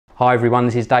Hi everyone,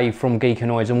 this is Dave from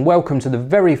Geekanoids and welcome to the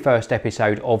very first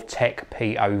episode of Tech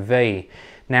POV.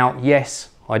 Now, yes,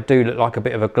 I do look like a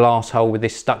bit of a glass hole with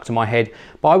this stuck to my head,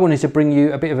 but I wanted to bring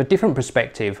you a bit of a different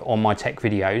perspective on my tech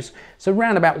videos. So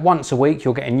around about once a week,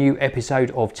 you'll get a new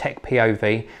episode of Tech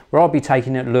POV where I'll be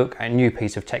taking a look at a new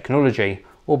piece of technology.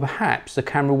 Or perhaps the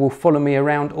camera will follow me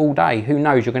around all day. Who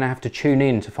knows, you're going to have to tune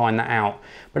in to find that out.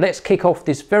 But let's kick off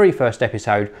this very first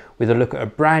episode with a look at a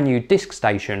brand new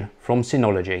DiskStation from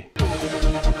Synology.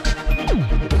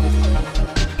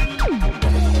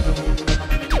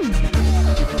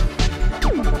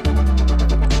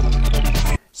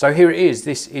 So here it is,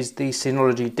 this is the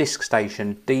Synology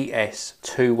DiskStation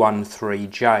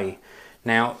DS213J.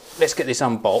 Now let's get this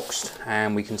unboxed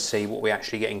and we can see what we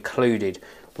actually get included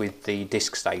with the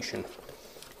DiskStation.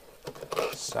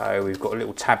 So we've got a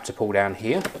little tab to pull down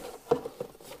here,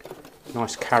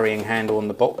 nice carrying handle on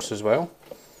the box as well,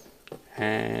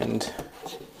 and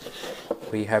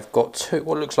we have got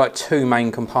what looks like two main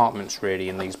compartments really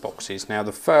in these boxes. Now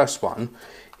the first one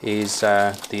is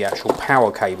the actual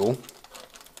power cable.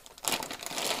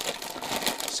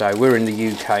 So we're in the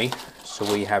UK, so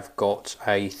we have got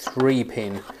a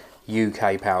 3-pin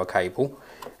UK power cable,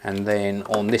 and then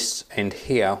on this end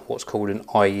here what's called an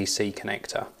IEC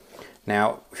connector.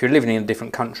 Now if you're living in a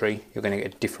different country, you're going to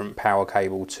get a different power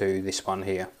cable to this one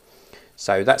here.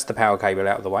 So that's the power cable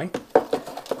out of the way,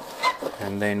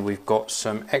 and then we've got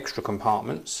some extra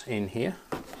compartments in here.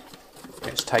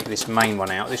 Let's take this main one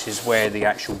out. This is where the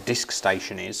actual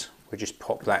DiskStation is. We just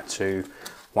pop that to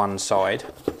one side,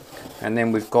 and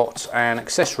then we've got an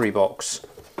accessory box.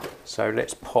 So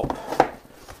let's pop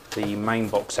the main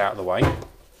box out of the way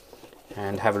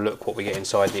and have a look what we get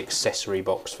inside the accessory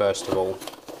box first of all.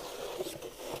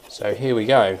 So here we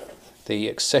go. The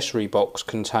accessory box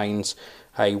contains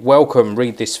a welcome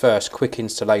read this first quick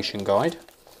installation guide.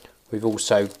 We've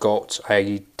also got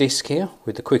a disc here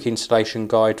with the quick installation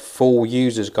guide, full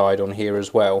user's guide on here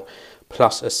as well,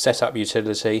 plus a setup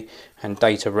utility and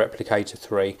data replicator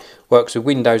 3. Works with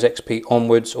Windows XP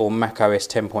onwards or Mac OS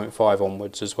 10.5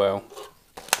 onwards as well.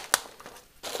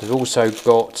 We've also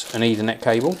got an Ethernet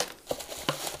cable,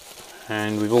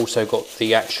 and we've also got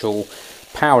the actual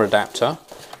power adapter,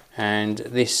 and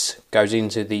this goes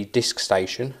into the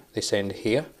DiskStation, this end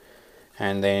here,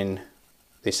 and then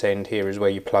this end here is where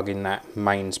you plug in that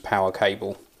mains power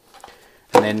cable.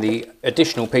 And then the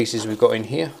additional pieces we've got in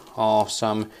here are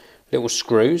some little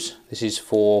screws. This is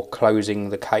for closing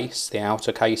the case, the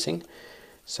outer casing.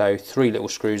 So 3 little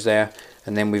screws there,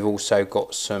 and then we've also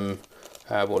got some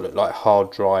what look like hard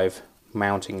drive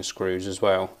mounting screws as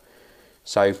well.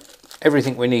 So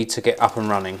everything we need to get up and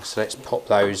running. So let's pop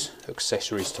those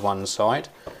accessories to one side,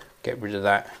 get rid of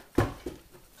that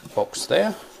box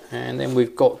there, and then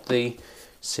we've got the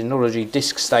Synology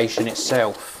DiskStation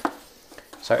itself.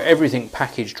 So everything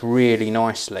packaged really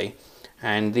nicely,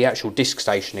 and the actual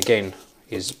DiskStation again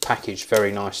is packaged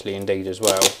very nicely indeed as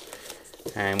well.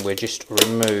 And we'll just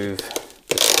remove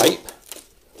the tape.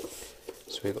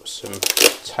 So we've got some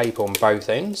tape on both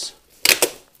ends.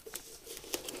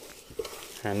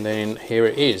 And then here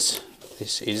it is.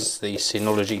 This is the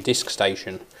Synology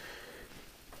DiskStation.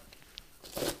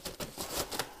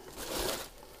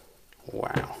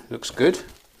 Wow, looks good.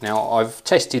 Now I've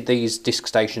tested these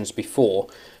DiskStations before,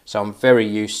 so I'm very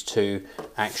used to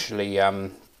actually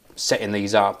setting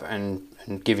these up and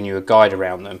giving you a guide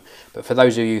around them. But for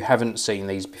those of you who haven't seen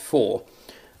these before,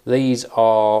 these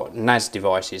are NAS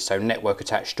devices, so network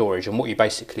attached storage, and what you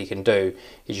basically can do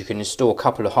is you can install a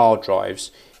couple of hard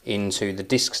drives into the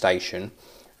DiskStation,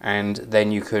 and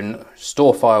then you can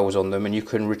store files on them, and you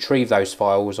can retrieve those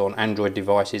files on Android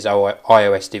devices,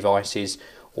 iOS devices,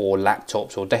 or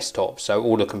laptops or desktops. So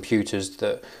all the computers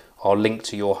that are linked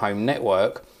to your home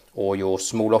network or your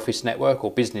small office network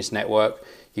or business network,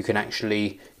 you can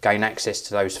actually gain access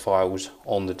to those files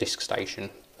on the DiskStation.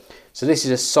 So this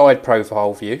is a side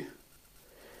profile view,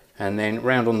 and then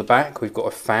round on the back we've got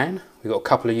a fan, we've got a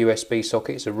couple of USB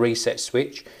sockets, a reset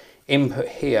switch, input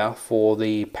here for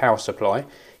the power supply,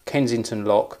 Kensington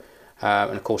lock,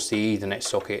 and of course the Ethernet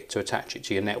socket to attach it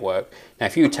to your network. Now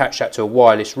if you attach that to a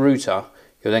wireless router,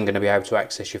 you're then going to be able to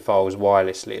access your files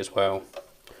wirelessly as well.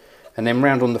 And then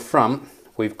round on the front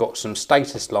we've got some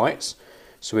status lights.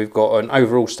 So we've got an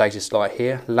overall status light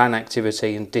here, LAN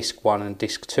activity and disk 1 and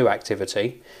disk 2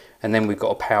 activity, and then we've got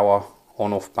a power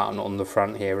on off button on the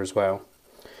front here as well.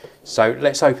 So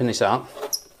let's open this up.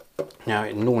 Now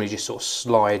it normally just sort of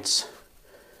slides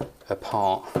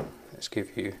apart. Let's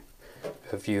give you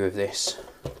a view of this.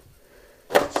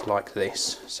 It's like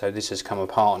this. So this has come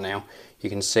apart now. You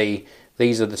can see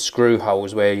these are the screw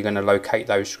holes where you're going to locate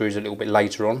those screws a little bit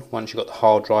later on, once you've got the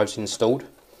hard drives installed.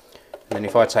 And then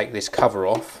if I take this cover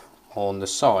off on the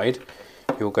side,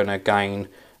 you're going to gain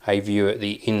a view at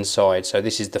the inside. So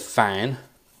this is the fan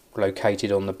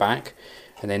located on the back,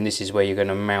 and then this is where you're going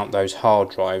to mount those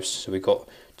hard drives. So we've got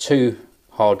two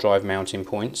hard drive mounting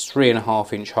points,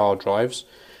 3.5-inch hard drives.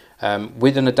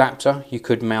 With an adapter you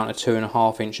could mount a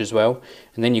 2.5-inch as well,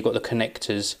 and then you've got the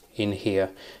connectors in here,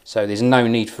 so there's no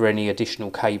need for any additional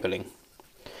cabling.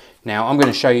 Now I'm going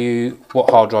to show you what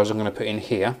hard drives I'm going to put in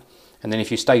here, and then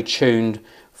if you stay tuned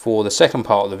for the second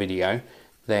part of the video,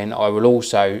 then I will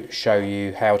also show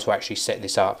you how to actually set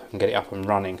this up and get it up and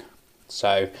running.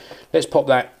 So let's pop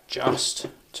that just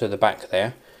to the back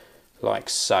there, like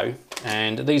so.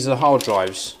 And these are the hard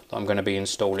drives that I'm going to be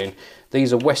installing.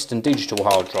 These are Western Digital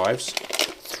hard drives,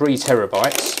 3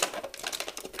 terabytes,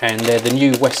 and they're the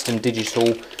new Western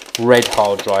Digital red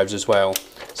hard drives as well.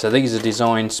 So these are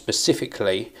designed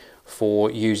specifically for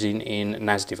using in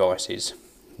NAS devices.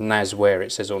 NASware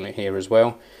it says on it here as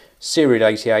well. Serial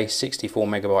ATA 64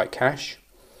 megabyte cache,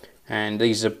 and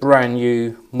these are brand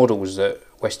new models that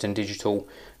Western Digital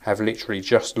have literally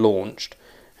just launched,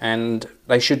 and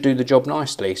they should do the job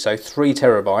nicely. So 3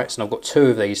 terabytes, and I've got 2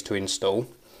 of these to install,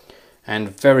 and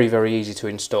very, very easy to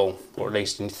install, or at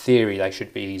least in theory they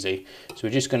should be easy. So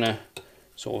we're just going to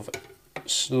sort of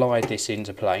slide this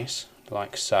into place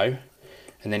like so,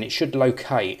 and then it should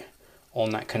locate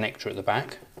on that connector at the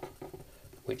back,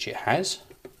 which it has.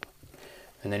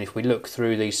 And then if we look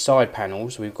through these side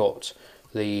panels, we've got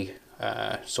the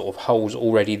sort of holes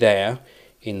already there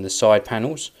in the side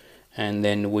panels, and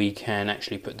then we can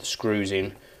actually put the screws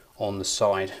in on the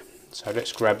side. So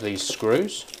let's grab these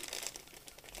screws.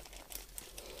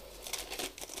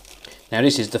 Now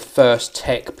this is the first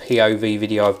tech POV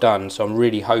video I've done, so I'm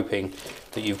really hoping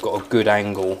that you've got a good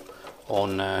angle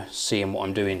on seeing what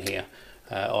I'm doing here.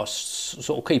 I'll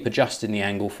sort of keep adjusting the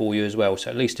angle for you as well,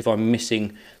 so at least if I'm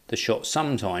missing the shot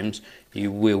sometimes,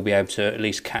 you will be able to at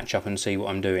least catch up and see what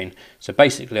I'm doing. So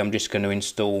basically I'm just going to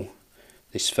install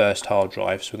this first hard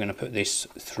drive. So we're going to put this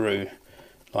through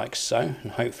like so,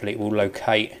 and hopefully it will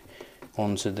locate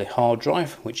onto the hard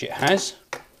drive, which it has.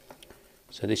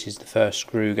 So this is the first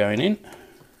screw going in,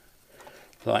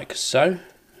 like so,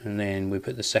 and then we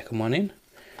put the second one in.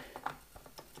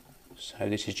 So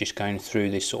this is just going through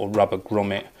this sort of rubber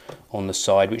grommet on the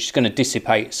side, which is going to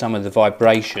dissipate some of the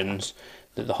vibrations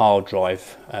that the hard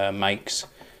drive makes,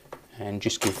 and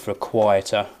just give for a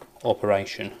quieter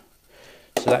operation.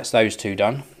 So that's those 2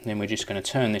 done. Then we're just going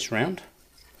to turn this round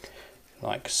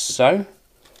like so,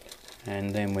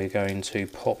 and then we're going to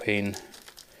pop in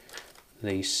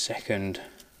the second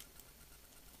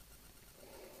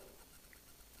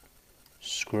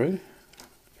screw,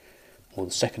 or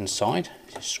the second side,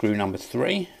 screw number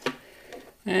 3,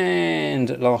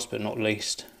 and last but not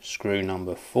least, screw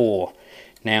number 4.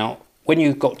 Now when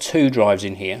you've got 2 drives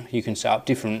in here, you can set up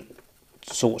different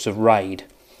sorts of RAID.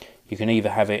 You can either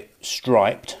have it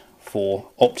striped for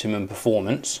optimum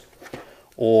performance,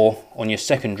 or on your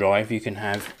second drive you can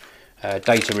have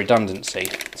data redundancy,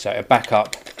 so to back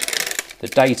up the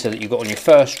data that you've got on your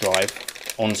first drive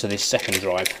onto this second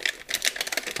drive.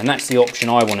 And that's the option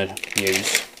I want to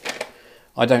use.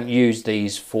 I don't use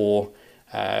these for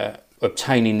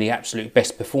obtaining the absolute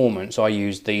best performance. I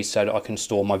use these so that I can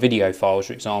store my video files,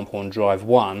 for example, on drive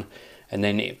 1, and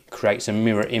then it creates a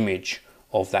mirror image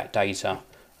of that data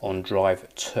on drive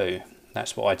 2.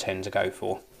 That's what I tend to go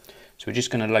for. So we're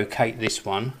just going to locate this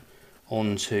one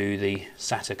onto the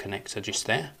SATA connector just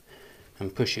there,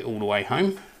 and push it all the way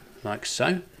home like so,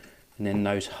 and then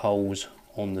those holes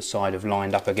on the side have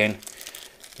lined up again,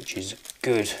 which is a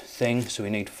good thing. So we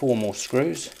need 4 more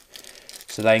screws.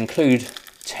 So they include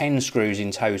 10 screws in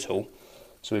total,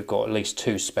 so we've got at least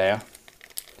 2 spare,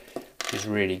 which is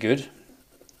really good.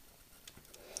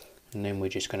 And then we're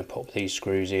just going to pop these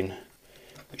screws in,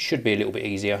 which should be a little bit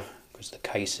easier because the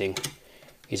casing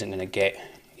isn't going to get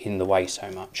in the way so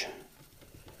much.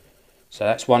 So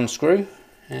that's 1 screw,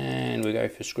 and we go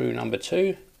for screw number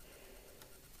 2,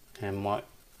 and my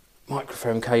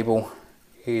microphone cable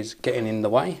is getting in the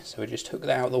way, so we just took that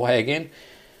out of the way again,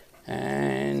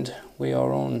 and we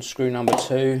are on screw number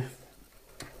 2.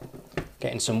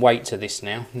 Getting some weight to this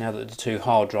now that the 2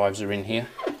 hard drives are in here.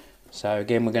 So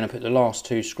again, we're going to put the last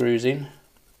 2 screws in,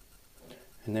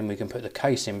 and then we can put the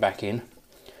casing back in,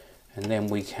 and then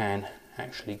we can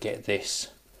actually get this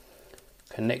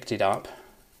connected up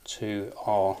to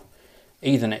our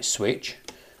Ethernet switch,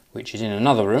 which is in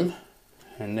another room,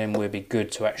 and then we'll be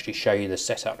good to actually show you the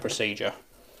setup procedure.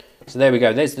 So there we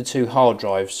go, there's the 2 hard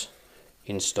drives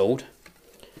installed,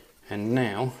 and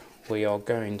now we are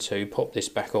going to pop this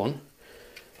back on,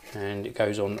 and it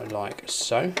goes on like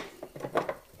so,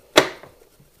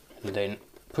 and then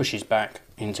pushes back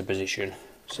into position.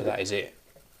 So that is it,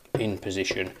 in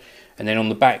position. And then on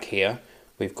the back here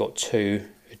we've got 2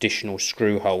 additional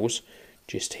screw holes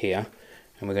just here,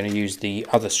 and we're going to use the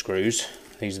other screws.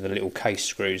 These are the little case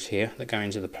screws here that go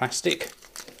into the plastic,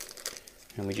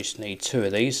 and we just need 2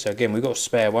 of these. So again, we've got a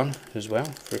spare one as well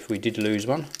for if we did lose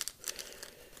one.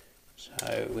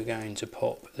 So we're going to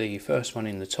pop the first one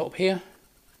in the top here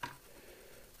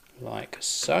like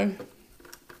so.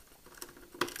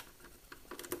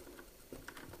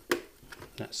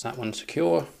 That's that one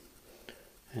secure,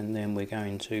 and then we're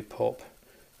going to pop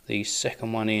the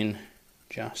second one in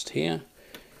just here,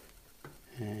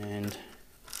 and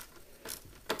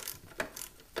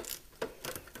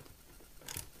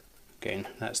again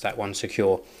that's that one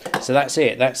secure. So that's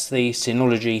it, that's the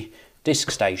Synology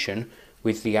DiskStation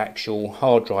with the actual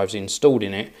hard drives installed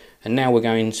in it. And now we're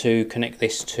going to connect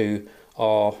this to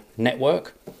our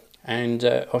network, and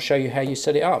I'll show you how you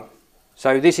set it up.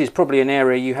 So this is probably an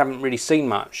area you haven't really seen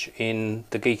much in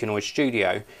the Geekanoids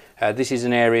studio. This is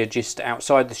an area just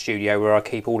outside the studio where I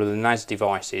keep all of the NAS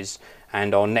devices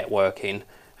and our networking.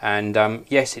 And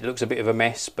yes, it looks a bit of a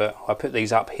mess, but I put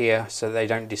these up here so they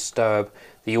don't disturb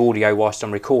the audio whilst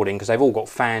I'm recording, because they've all got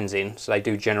fans in, so they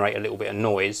do generate a little bit of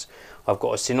noise. I've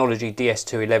got a Synology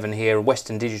DS211 here, a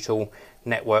Western Digital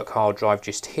network hard drive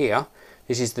just here.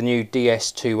 This is the new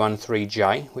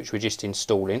DS213J, which we're just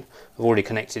installing. I've already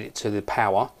connected it to the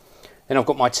power. Then I've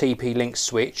got my TP-Link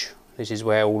switch. This is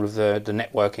where all of the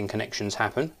networking connections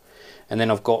happen. And then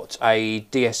I've got a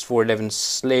DS411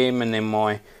 Slim, and then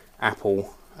my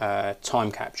Apple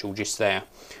time capsule just there.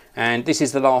 And this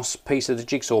is the last piece of the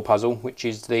jigsaw puzzle, which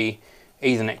is the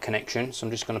Ethernet connection. So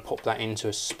I'm just going to pop that into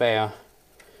a spare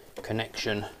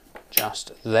connection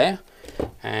just there,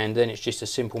 and then it's just a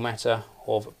simple matter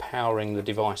of powering the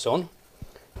device on,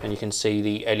 and you can see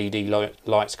the LED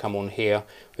lights come on here.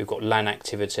 We've got LAN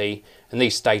activity, and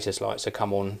these status lights will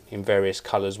come on in various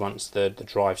colours once the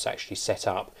drive's actually set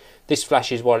up. This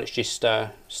flashes while it's just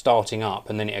starting up,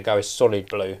 and then it'll go as solid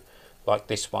blue like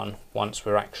this one once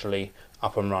we're actually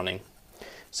up and running.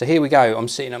 So here we go, I'm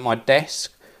sitting at my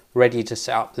desk ready to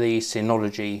set up the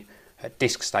Synology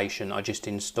DiskStation I just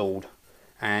installed,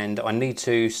 and I need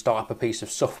to start up a piece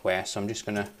of software. So I'm just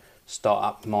going to start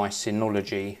up my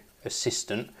Synology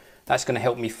Assistant. That's going to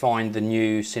help me find the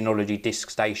new Synology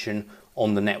DiskStation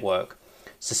on the network.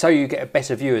 So you get a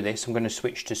better view of this, I'm going to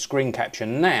switch to screen capture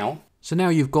now. So now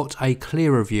you've got a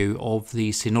clearer view of the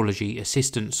Synology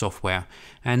Assistant software,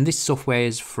 and this software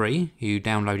is free. You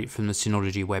download it from the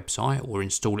Synology website or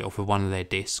install it off of one of their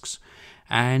disks.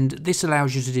 And this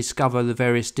allows you to discover the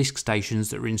various disk stations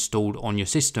that are installed on your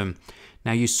system.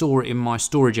 Now, you saw it in my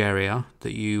storage area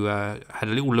that you had a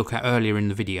little look at earlier in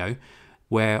the video,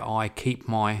 where I keep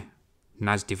my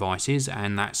NAS devices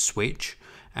and that switch,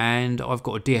 and I've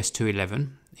got a DS211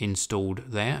 installed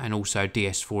there, and also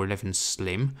DS411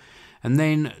 Slim. And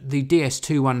then the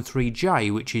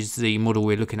DS213J, which is the model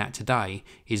we're looking at today,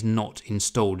 is not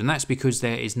installed. And that's because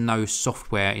there is no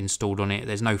software installed on it.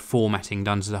 There's no formatting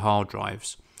done to the hard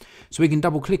drives. So we can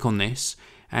double click on this,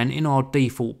 and in our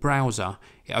default browser,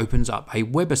 it opens up a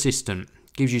web assistant.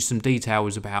 Gives you some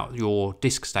details about your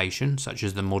disk station, such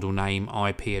as the model name,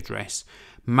 IP address,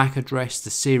 MAC address,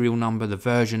 the serial number, the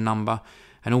version number,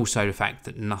 and also the fact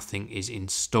that nothing is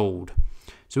installed.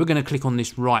 So we're going to click on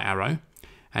this right arrow,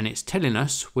 and it's telling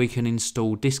us we can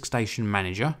install DiskStation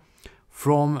Manager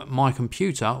from my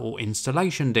computer or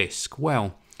installation disk.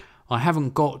 Well, I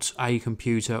haven't got a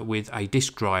computer with a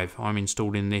disk drive. I'm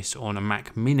installing this on a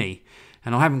Mac Mini,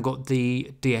 and I haven't got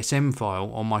the DSM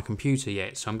file on my computer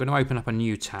yet. So I'm going to open up a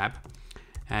new tab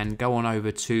and go on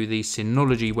over to the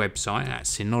Synology website at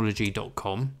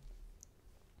synology.com.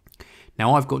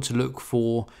 Now I've got to look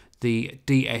for the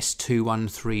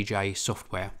DS213J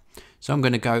software. So I'm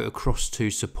going to go across to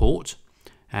support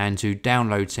and to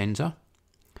download center,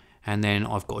 and then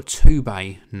I've got a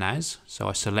 2-bay NAS, so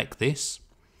I select this,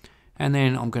 and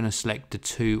then I'm going to select the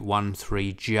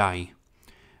 213J,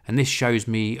 and this shows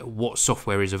me what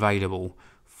software is available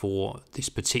for this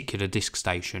particular disk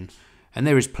station. And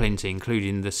there is plenty,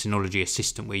 including the Synology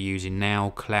Assistant we're using now,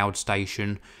 Cloud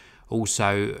Station,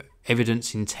 also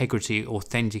Evidence Integrity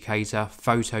Authenticator,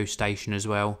 Photo Station as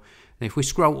well. And if we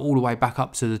scroll all the way back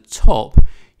up to the top,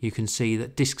 you can see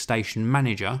that DiskStation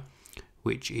Manager,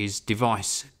 which is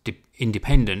device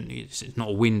independent, it's not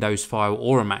a Windows file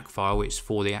or a Mac file, it's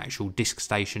for the actual disk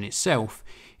station itself,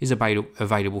 is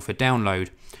available for download.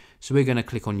 So we're going to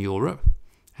click on Europe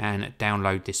and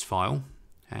download this file,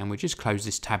 and we just close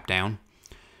this tab down,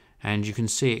 and you can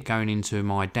see it going into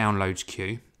my downloads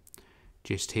queue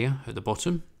just here at the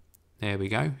bottom. There we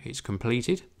go, it's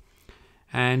completed.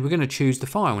 And we're going to choose the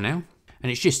file now,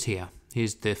 and it's just here.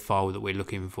 Here's the file that we're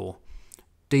looking for.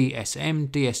 DSM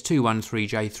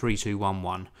DS213J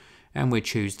 3211, and we'll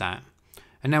choose that.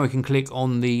 And now we can click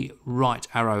on the right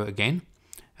arrow again,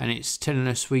 and it's telling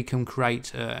us we can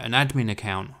create an admin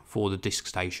account for the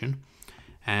DiskStation,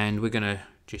 and we're going to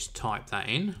just type that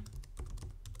in.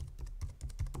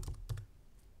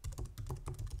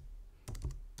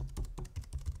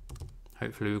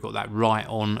 Hopefully we've got that right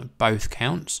on both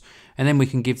counts, and then we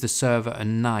can give the server a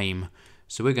name.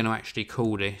 So we're going to actually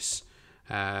call this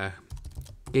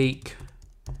Geek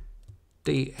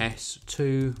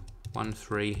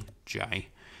DS213J,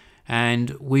 and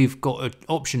we've got an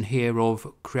option here of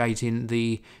creating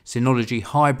the Synology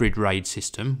hybrid RAID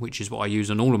system, which is what I use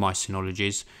on all of my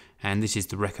Synologies, and this is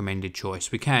the recommended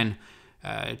choice. We can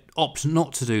opt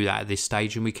not to do that at this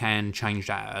stage, and we can change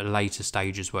that at a later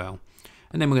stage as well.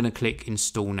 And then we're going to click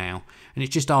install now, and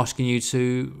it's just asking you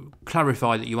to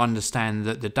clarify that you understand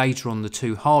that the data on the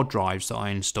 2 hard drives that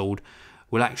I installed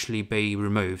will actually be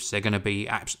removed. So they're going to be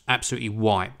absolutely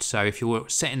wiped. So if you're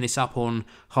setting this up on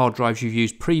hard drives you've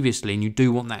used previously and you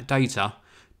do want that data,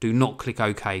 do not click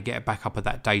OK, get a backup of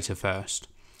that data first.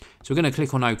 So we're going to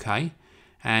click on OK,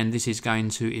 and this is going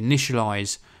to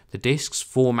initialize the disks,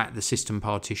 format the system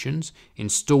partitions,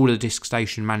 install the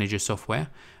DiskStation Manager software,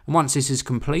 and once this is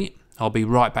complete, I'll be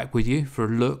right back with you for a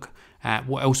look at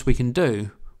what else we can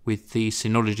do with the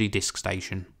Synology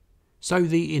DiskStation. So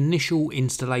the initial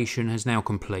installation has now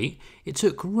complete. It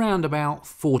took around about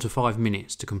 4 to 5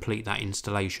 minutes to complete that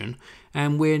installation,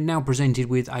 and we're now presented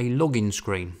with a login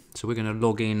screen. So we're going to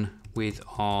log in with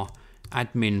our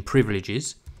admin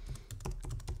privileges.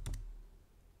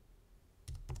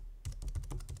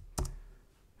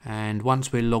 And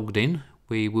once we're logged in,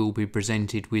 we will be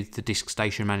presented with the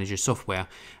DiskStation Manager software,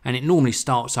 and it normally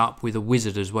starts up with a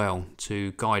wizard as well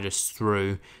to guide us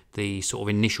through the sort of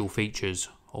initial features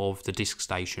of the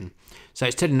DiskStation. So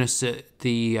it's telling us that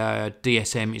the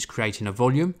DSM is creating a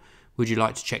volume. Would you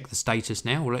like to check the status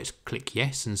now? Well, let's click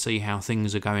yes and see how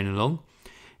things are going along.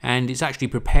 And it's actually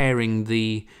preparing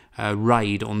the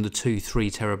RAID on the 2 3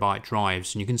 terabyte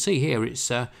drives, and you can see here it's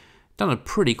done a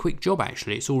pretty quick job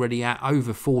actually. It's already at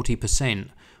over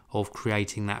 40% of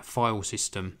creating that file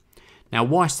system. Now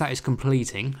whilst that is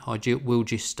completing, I will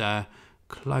just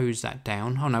close that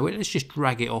down. Oh no, let's just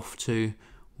drag it off to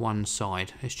one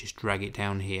side. Let's just drag it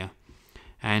down here,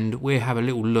 and we'll have a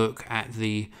little look at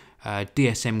the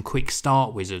DSM Quick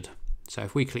Start wizard. So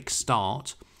if we click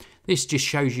Start, this just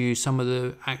shows you some of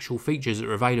the actual features that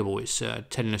are available. It's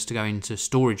telling us to go into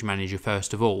Storage Manager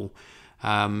first of all,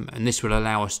 and this will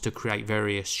allow us to create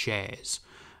various shares.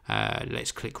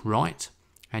 Let's click Right,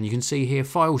 and you can see here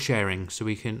file sharing, so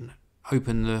we can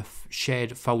open the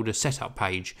shared folder setup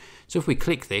page. So if we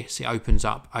click this, it opens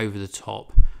up over the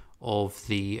top of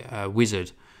the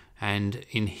wizard, and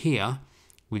in here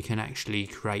we can actually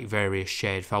create various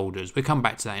shared folders. We'll come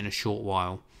back to that in a short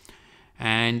while.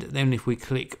 And then if we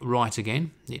click Right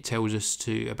again, it tells us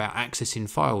about accessing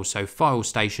files. So File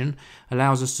Station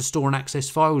allows us to store and access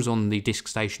files on the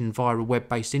DiskStation via a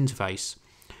web-based interface.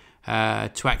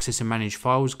 To access and manage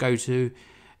files, go to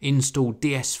Install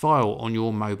DS File on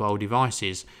your mobile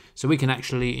devices. So we can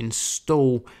actually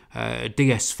install a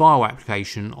DS File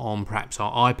application on perhaps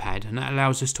our iPad, and that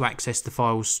allows us to access the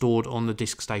files stored on the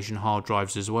DiskStation hard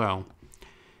drives as well.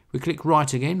 We click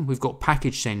Right again, we've got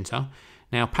Package Center.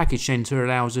 Now Package Center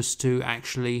allows us to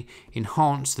actually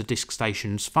enhance the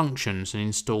DiskStation's functions and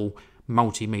install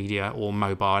multimedia or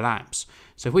mobile apps.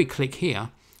 So if we click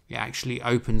here, it actually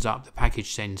opens up the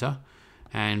Package Center,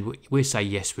 and we say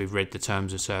yes, we've read the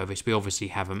terms of service. We obviously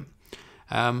haven't.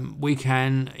 We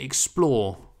can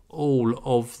explore all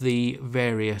of the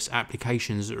various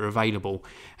applications that are available,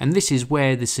 and this is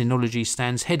where the Synology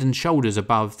stands head and shoulders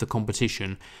above the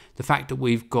competition. The fact that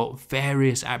we've got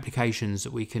various applications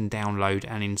that we can download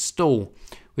and install.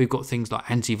 We've got things like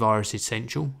Antivirus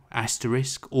Essential,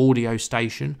 Asterisk, Audio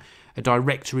Station, a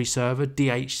directory server,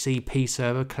 DHCP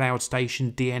server, Cloud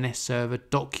Station, DNS server,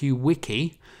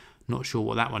 DocuWiki, not sure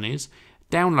what that one is.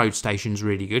 Download Station's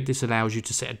really good. This allows you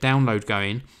to set a download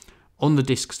going on the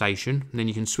DiskStation, and then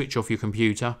you can switch off your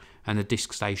computer and the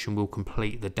DiskStation will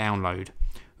complete the download.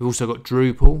 We've also got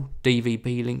Drupal,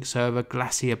 DVB link server,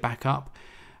 Glacier backup.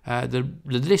 The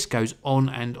list goes on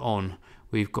and on.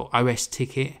 We've got OS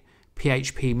Ticket,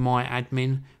 PHP My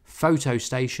Admin, Photo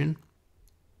Station.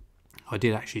 I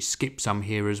did actually skip some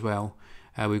here as well.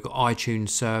 We've got iTunes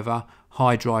Server,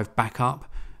 High Drive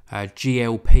Backup,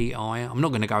 GLPI. I'm not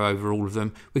going to go over all of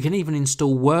them. We can even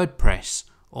install WordPress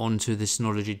onto the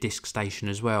Synology DiskStation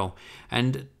as well.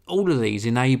 And all of these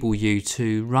enable you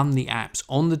to run the apps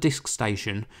on the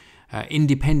DiskStation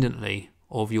independently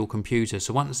of your computer.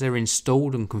 So once they're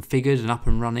installed and configured and up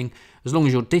and running, as long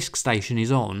as your DiskStation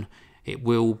is on, it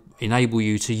will enable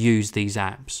you to use these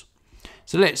apps.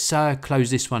 So let's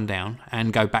close this one down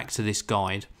and go back to this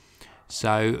guide.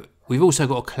 So we've also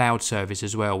got a cloud service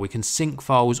as well. We can sync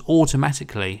files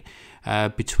automatically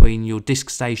between your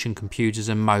DiskStation computers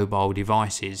and mobile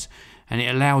devices, and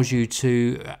it allows you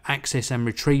to access and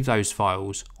retrieve those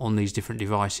files on these different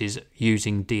devices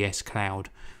using DS Cloud.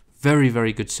 Very,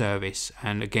 very good service,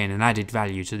 and again an added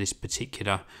value to this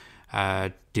particular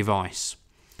device.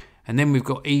 And then we've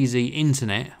got Easy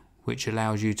Internet, which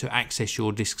allows you to access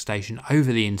your DiskStation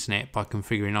over the internet by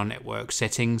configuring our network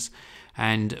settings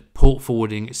and port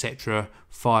forwarding, etc.,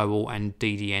 firewall and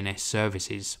DDNS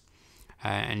services.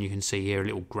 And you can see here a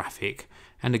little graphic,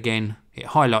 and again it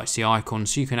highlights the icon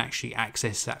so you can actually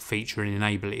access that feature and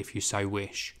enable it if you so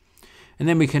wish. And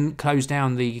then we can close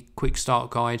down the quick start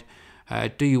guide.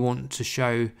 Do you want to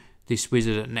show this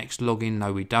wizard at next login?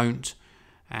 No, we don't.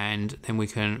 And then we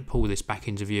can pull this back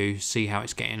into view, see how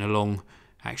it's getting along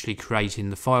actually creating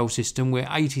the file system. We're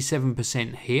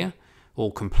 87% here,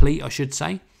 or complete I should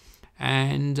say,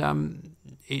 and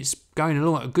it's going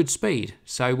along at a good speed,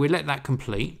 so we'll let that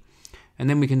complete. And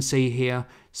then we can see here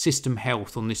system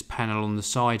health on this panel on the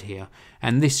side here,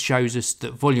 and this shows us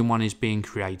that volume 1 is being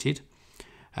created.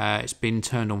 It's been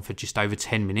turned on for just over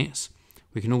 10 minutes.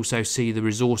 We can also see the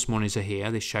resource monitor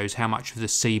here. This shows how much of the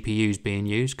CPU is being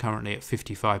used, currently at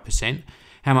 55%.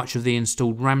 How much of the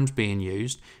installed RAM is being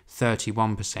used,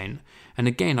 31%. And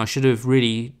again, I should have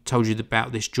really told you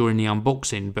about this during the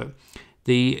unboxing, but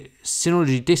the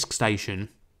Synology DiskStation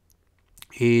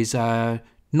is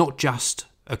not just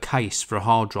a case for a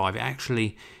hard drive. It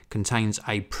actually contains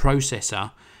a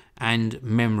processor and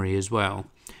memory as well.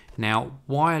 Now,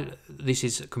 while this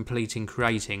is completing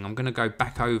creating, I'm going to go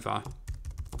back over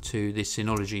to this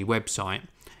Synology website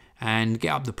and get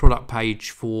up the product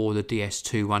page for the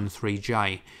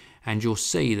DS213J, and you'll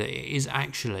see that it is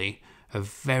actually a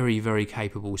very, very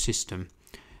capable system.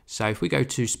 So if we go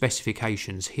to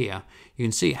specifications here, you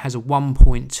can see it has a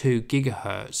 1.2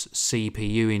 gigahertz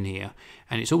CPU in here,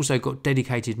 and it's also got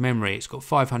dedicated memory. It's got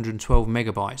 512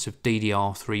 megabytes of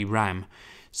DDR3 RAM.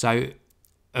 So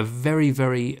a very,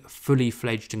 very fully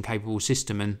fledged and capable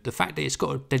system, and the fact that it's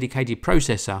got a dedicated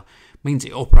processor means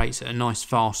it operates at a nice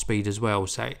fast speed as well.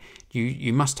 So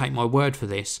you must take my word for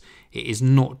this. It is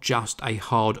not just a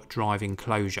hard drive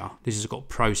enclosure. This has got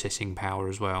processing power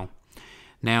as well.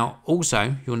 Now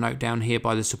also, you'll note down here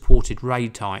by the supported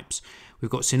RAID types,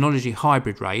 we've got Synology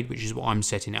Hybrid RAID, which is what I'm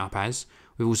setting it up as.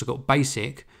 We've also got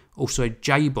Basic, also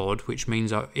JBOD, which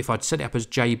means if I'd set it up as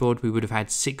JBOD, we would have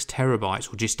had 6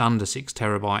 terabytes or just under 6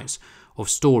 terabytes of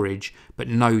storage, but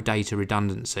no data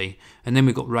redundancy. And then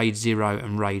we've got RAID 0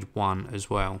 and RAID 1 as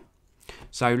well.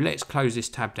 So let's close this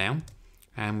tab down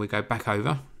and we go back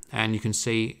over, and you can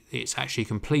see it's actually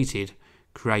completed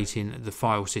creating the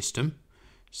file system.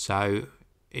 So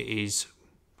it is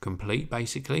complete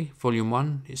basically. Volume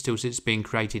 1, it still says it's being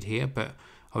created here, but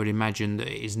I would imagine that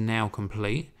it is now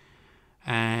complete.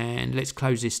 And let's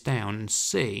close this down and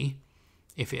see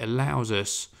if it allows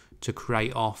us to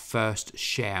create our first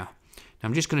share. Now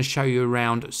I'm just going to show you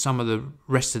around some of the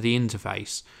rest of the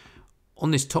interface.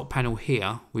 On this top panel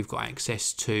here, we've got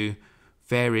access to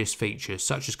various features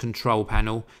such as control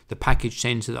panel, the package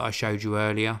center that I showed you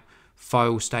earlier,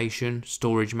 file station,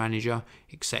 storage manager,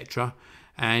 etc.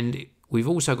 And we've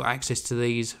also got access to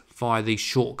these via these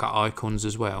shortcut icons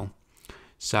as well.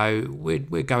 So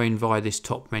we're going via this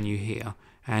top menu here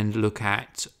and look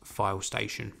at File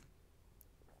Station.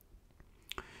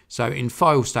 So in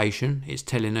File Station, it's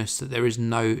telling us that there is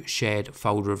no shared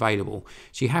folder available.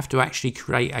 So you have to actually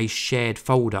create a shared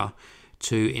folder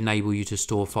to enable you to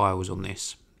store files on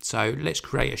this. So let's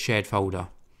create a shared folder.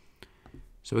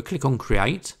 So we click on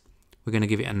Create. We're going to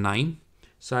give it a name.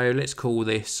 So let's call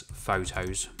this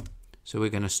Photos. So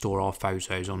we're going to store our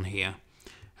photos on here.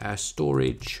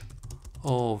 Storage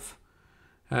of,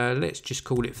 let's just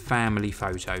call it family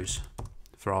photos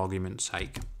for argument's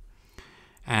sake.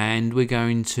 And we're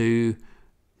going to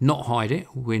not hide it.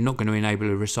 We're not going to enable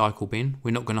a recycle bin.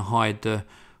 We're not going to hide the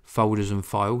folders and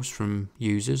files from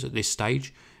users at this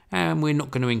stage. And we're not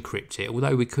going to encrypt it.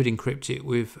 Although we could encrypt it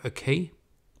with a key.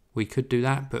 We could do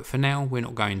that, but for now we're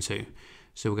not going to.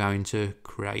 So we're going to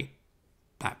create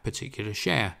that particular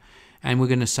share. And we're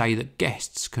going to say that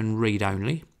guests can read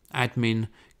only. Admin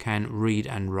can read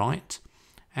and write,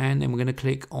 and then we're going to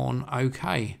click on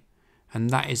OK, and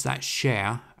that is that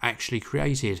share actually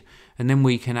created. And then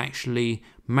we can actually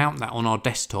mount that on our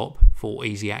desktop for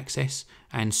easy access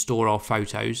and store our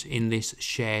photos in this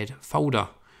shared folder.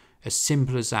 As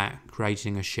simple as that,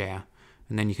 creating a share.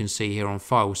 And then you can see here on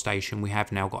File Station we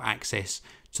have now got access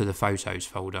to the Photos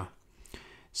folder.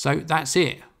 So that's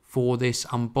it for this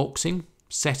unboxing,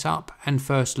 setup and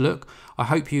first look. I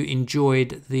hope you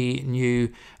enjoyed the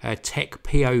new Tech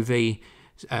POV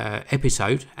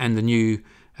episode and the new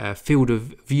field of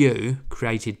view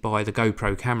created by the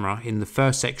GoPro camera in the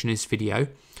first section of this video.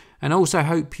 And also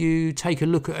hope you take a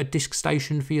look at a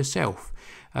DiskStation for yourself.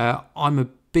 I'm a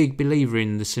big believer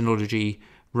in the Synology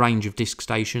range of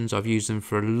DiskStations. I've used them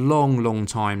for a long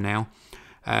time now.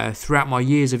 Throughout my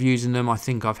years of using them, I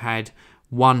think I've had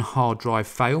one hard drive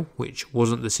fail, which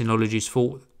wasn't the Synology's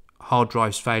fault. Hard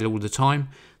drives fail all the time.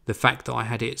 The fact that I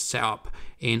had it set up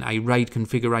in a RAID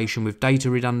configuration with data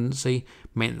redundancy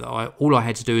meant that all I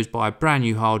had to do is buy a brand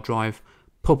new hard drive,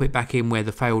 pop it back in where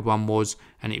the failed one was,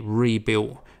 and it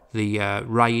rebuilt the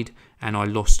RAID, and I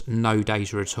lost no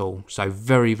data at all. So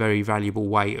very valuable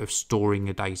way of storing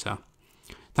your data.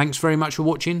 Thanks very much for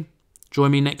watching.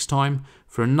 Join me next time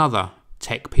for another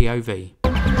Tech POV.